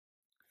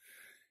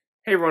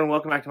Hey everyone,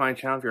 welcome back to my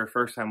channel. If you're a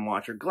first time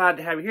watcher, glad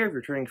to have you here. If you're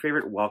a returning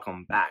favorite,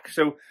 welcome back.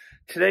 So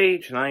today,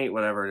 tonight,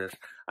 whatever it is,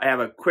 I have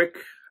a quick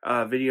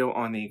video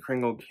on the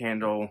Kringle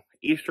Candle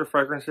Easter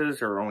fragrances.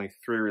 There are only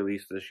 3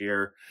 released this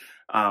year.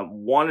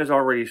 One is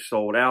already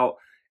sold out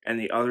and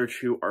the other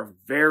 2 are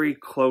very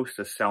close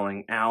to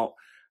selling out.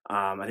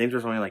 I think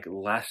there's only like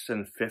less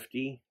than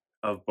 50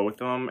 of both of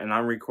them, and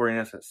I'm recording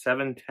this at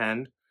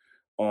 7:10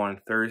 on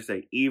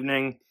Thursday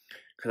evening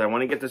because I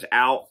want to get this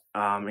out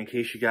in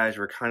case you guys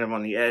were kind of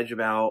on the edge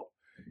about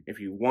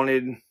if you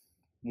wanted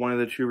one of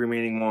the 2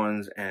 remaining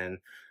ones. And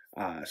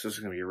so this is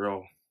going to be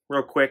real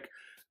quick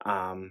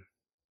because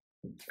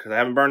I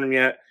haven't burned them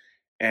yet.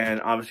 And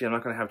obviously I'm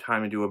not going to have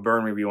time to do a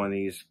burn review on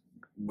these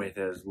with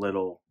as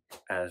little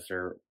as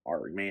there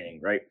are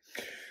remaining, right?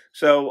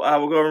 So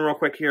we'll go over them real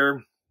quick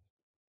here.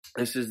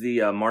 This is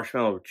the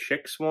Marshmallow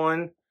Chicks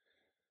one.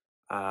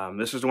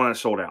 This is the one that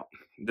sold out.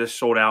 This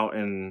sold out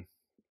in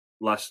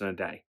less than a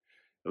day.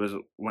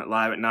 Went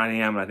live at 9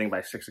 a.m. and I think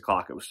by 6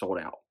 o'clock it was sold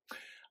out.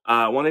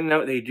 One thing to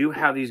note, they do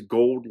have these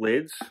gold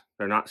lids.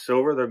 They're not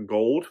silver, they're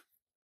gold.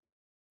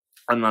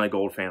 I'm not a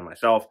gold fan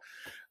myself.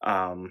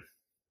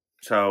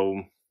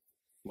 So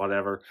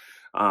whatever.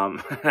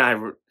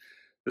 The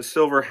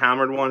silver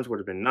hammered ones would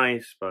have been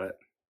nice, but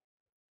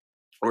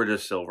or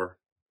just silver.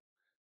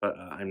 But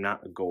I'm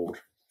not a gold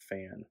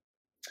fan.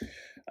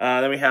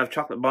 Then we have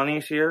Chocolate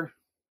Bunnies here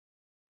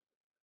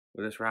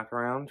with this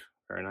wraparound.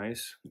 Very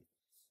nice.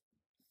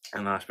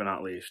 And last but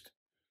not least,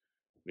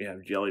 we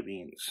have Jelly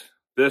Beans.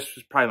 This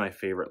is probably my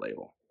favorite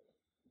label.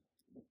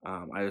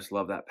 I just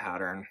love that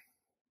pattern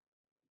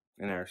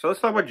in there. So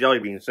let's talk about Jelly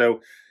Beans. So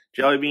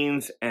Jelly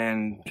Beans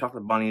and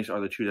Chocolate Bunnies are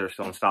the 2 that are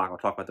still in stock. I'll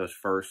talk about those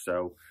first,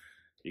 so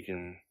you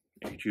can,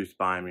 if you choose to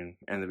buy them, and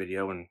end the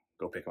video and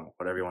go pick them up,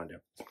 whatever you want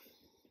to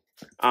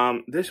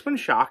do. This one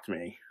shocked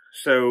me.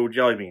 So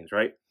Jelly Beans,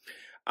 right?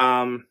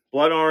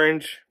 Blood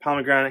orange,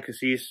 pomegranate,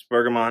 cassis,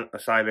 bergamot,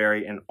 acai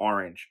berry, and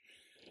orange.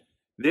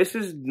 This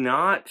is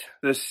not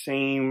the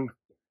same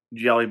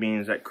Jelly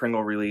Beans that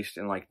Kringle released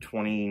in like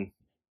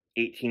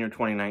 2018 or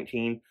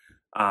 2019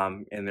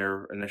 in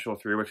their initial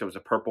 3 weeks. It was a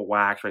purple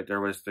wax, right?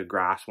 There was the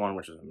grass one,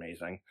 which is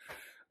amazing.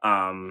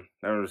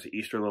 There was the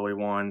Easter lily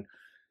one.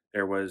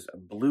 There was a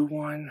blue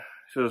one.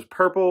 So it was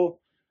purple,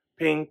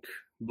 pink,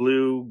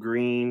 blue,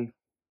 green,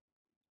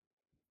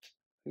 I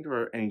think there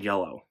were, and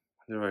yellow.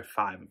 There were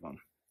 5 of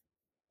them.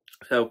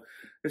 So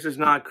this is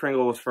not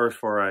Kringle's first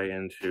foray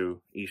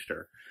into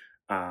Easter.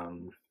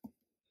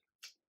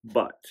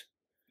 But,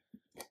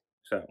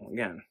 so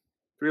again,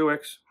 3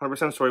 wicks,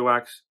 100% soy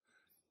wax.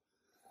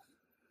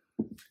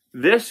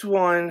 This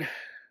one,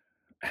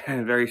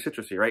 very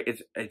citrusy, right?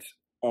 It's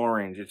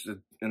orange. It's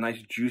a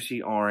nice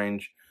juicy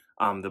orange.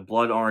 The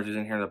blood orange is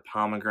in here, the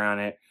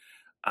pomegranate.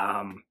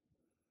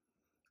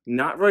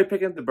 Not really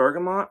picking up the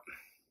bergamot,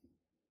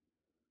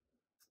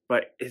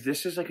 but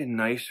this is like a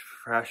nice,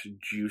 fresh,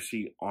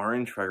 juicy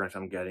orange fragrance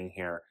I'm getting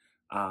here.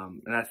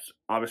 And that's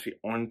obviously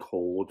on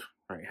cold,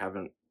 right?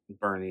 Haven't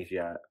burned these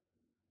yet.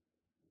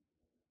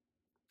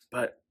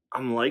 But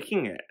I'm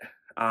liking it.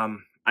 I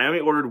only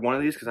ordered one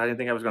of these because I didn't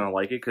think I was going to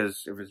like it,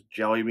 because if it's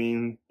Jelly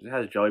Bean, it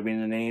has Jelly Bean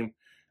in the name,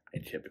 I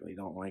typically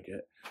don't like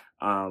it.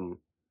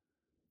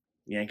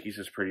 Yankees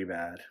is pretty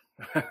bad.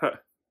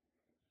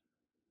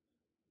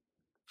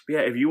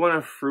 Yeah, if you want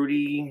a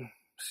fruity,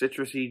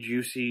 citrusy,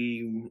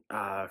 juicy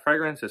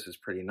fragrance, this is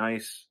pretty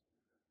nice.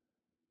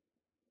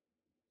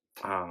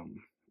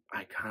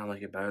 I kind of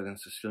like it better than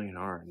Sicilian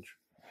Orange.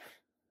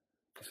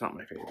 It's not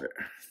my favorite.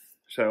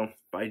 So,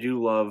 but I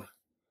do love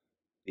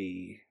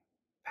the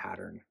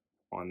pattern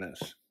on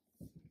this.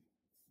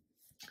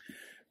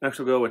 Next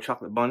we'll go with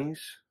Chocolate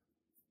Bunnies.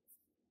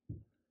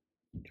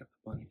 Chocolate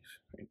Bunnies,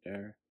 right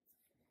there.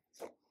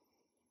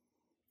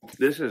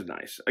 This is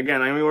nice.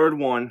 Again, I only ordered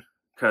one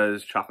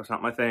because chocolate's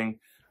not my thing.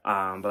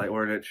 But I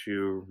ordered it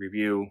to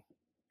review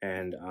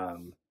and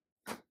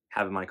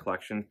have in my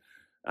collection.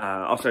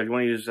 Also, if you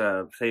want to use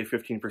save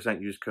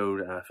 15%, use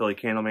code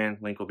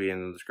phillycandleman. Link will be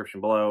in the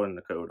description below, and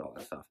the code, all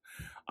that stuff.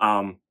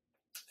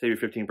 Save you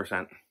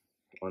 15%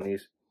 on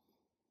these.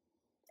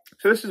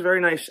 So this is very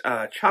nice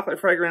chocolate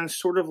fragrance,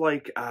 sort of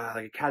like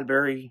a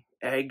Cadbury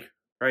egg,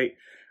 right?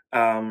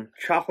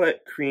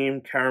 Chocolate,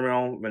 cream,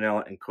 caramel,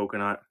 vanilla, and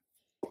coconut.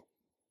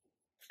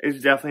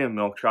 It's definitely a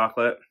milk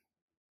chocolate.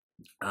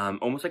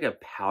 Almost like a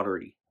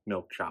powdery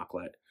milk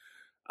chocolate.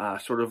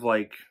 Sort of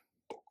like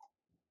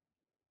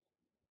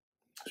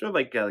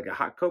a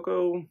hot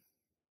cocoa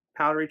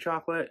powdery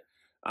chocolate.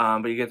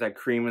 But you get that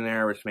cream in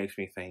there, which makes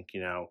me think,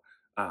 you know,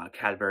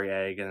 Cadbury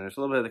egg. And there's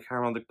a little bit of the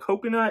caramel. The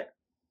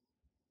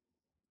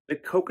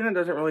coconut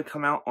doesn't really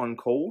come out on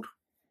cold.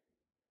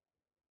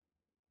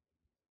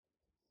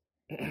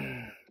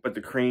 But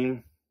the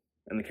cream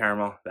and the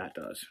caramel, that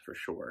does for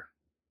sure.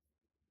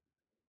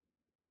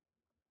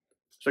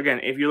 So again,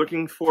 if you're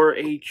looking for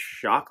a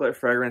chocolate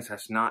fragrance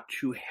that's not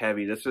too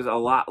heavy, this is a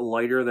lot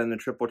lighter than the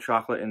triple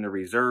chocolate in the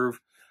Reserve.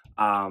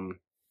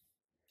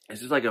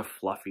 This is like a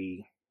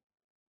fluffy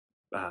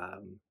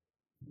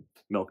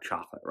milk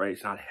chocolate, right?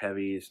 It's not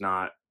heavy. It's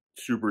not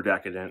super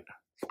decadent.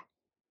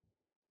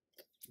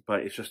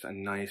 but it's just a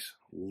nice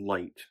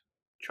light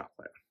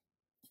chocolate.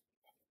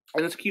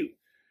 And it's cute.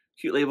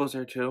 Cute labels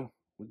there too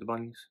with the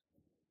bunnies.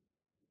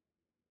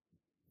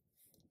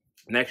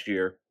 Next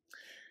year,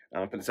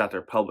 I'll put this out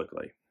there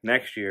publicly.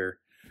 Next year,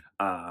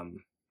 I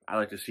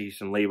like to see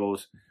some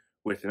labels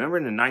with, remember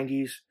in the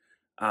 90s,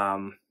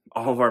 all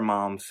of our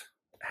moms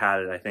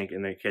had it, I think,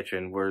 in their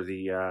kitchen, where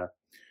the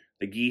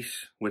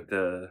geese with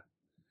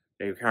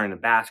they were carrying the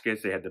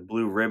baskets, they had the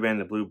blue ribbon,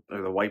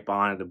 the white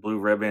bonnet, the blue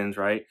ribbons,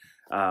 right?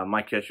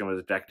 My kitchen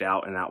was decked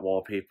out in that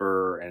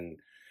wallpaper and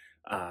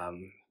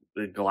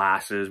the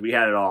glasses. We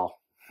had it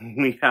all.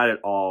 We had it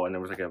all, and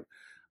there was like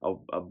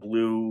a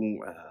blue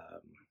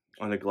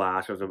on the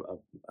glass. There was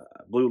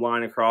a blue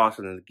line across,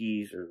 and then the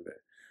geese, or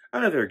I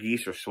don't know if they were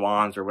geese or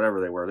swans or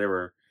whatever they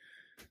were.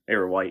 They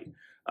were white.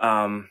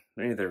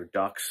 Maybe they were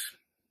ducks,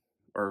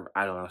 or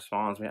I don't know,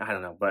 swans. I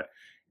don't know. But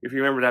if you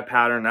remember that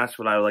pattern, that's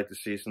what I would like to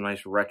see. Some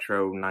nice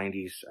retro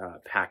 90s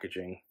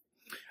packaging.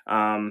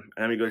 And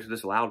then we go to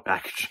this loud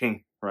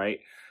packaging, right?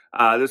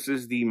 This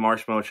is the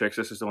Marshmallow Chicks.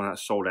 This is the one that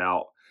sold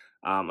out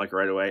like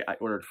right away. I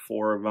ordered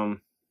 4 of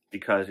them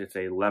because it's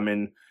a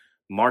lemon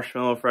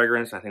marshmallow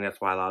fragrance. I think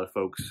that's why a lot of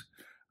folks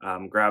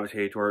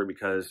gravitate toward it,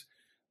 because,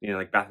 you know,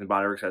 like Bath &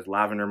 Body Works has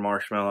lavender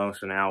marshmallow.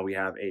 So now we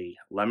have a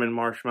lemon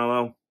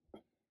marshmallow.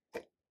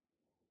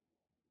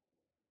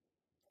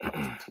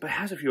 But it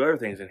has a few other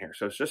things in here.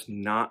 So it's just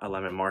not a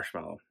lemon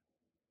marshmallow.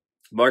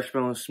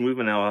 Marshmallow, smooth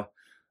vanilla,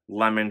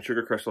 lemon,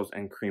 sugar crystals,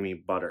 and creamy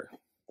butter.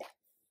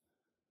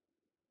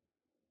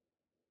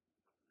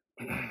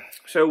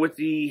 So with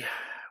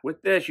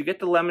this, you get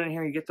the lemon in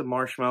here, you get the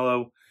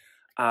marshmallow.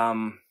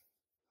 Kind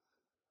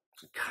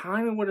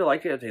of would have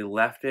liked it if they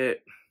left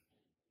it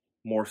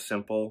more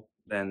simple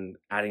than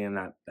adding in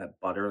that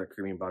butter, the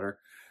creamy butter.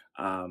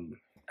 I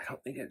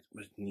don't think it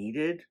was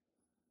needed,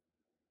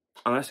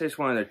 unless they just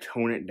wanted to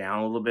tone it down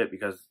a little bit,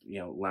 because, you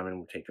know, lemon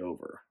would take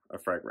over a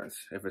fragrance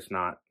if it's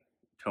not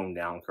toned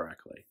down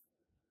correctly.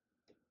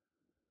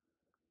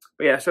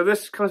 But yeah, so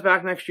this comes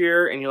back next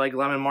year and you like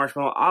lemon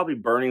marshmallow, I'll be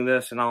burning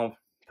this and I'll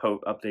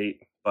update.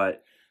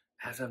 But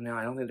as of now,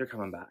 I don't think they're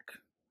coming back.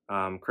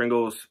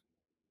 Kringle's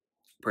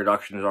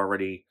production is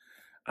already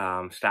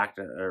stacked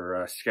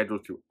or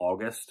scheduled through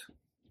August.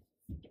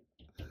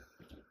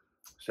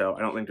 So I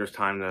don't think there's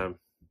time to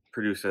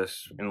produce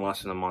this in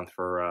less than a month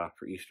for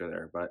Easter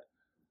there. But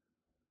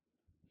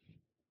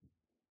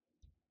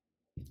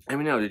let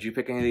me know, did you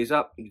pick any of these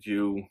up? Did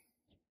you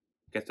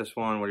get this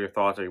one? What are your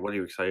thoughts? What are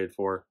you excited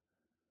for?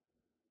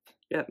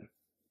 Yeah,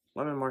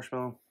 lemon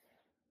marshmallow.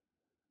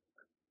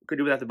 Could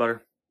do without the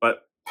butter,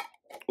 but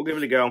we'll give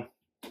it a go.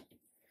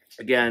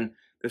 Again,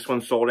 this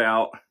one sold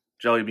out.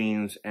 Jelly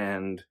beans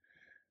and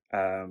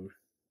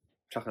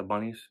chocolate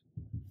bunnies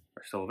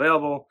are still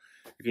available.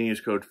 You can use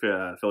code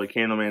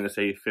phillycandleman to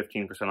save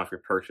 15% off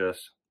your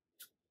purchase.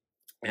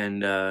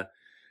 And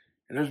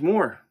there's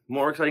more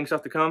exciting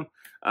stuff to come.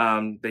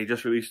 They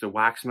just released the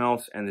wax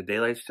melts and the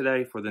daylights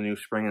today for the new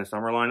spring and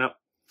summer lineup.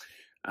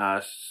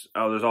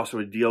 There's also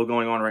a deal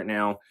going on right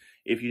now.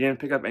 If you didn't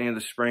pick up any of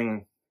the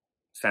spring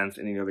scents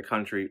in either the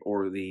country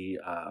or the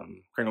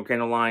Kringle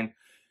Candle line,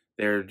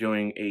 they're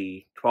doing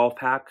a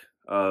 12-pack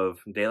of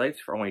daylights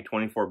for only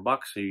 $24,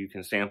 so you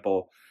can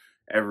sample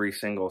every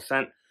single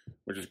scent,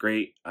 which is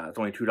great. It's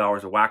only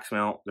 $2 a wax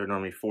melt. They're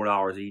normally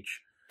 $4 each.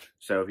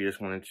 So if you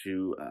just wanted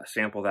to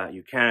sample that,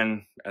 you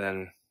can, and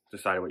then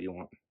decide what you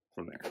want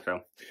from there.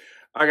 So,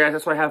 all right, guys,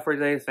 that's what I have for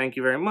today. Thank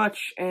you very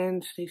much,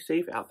 and stay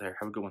safe out there.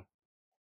 Have a good one.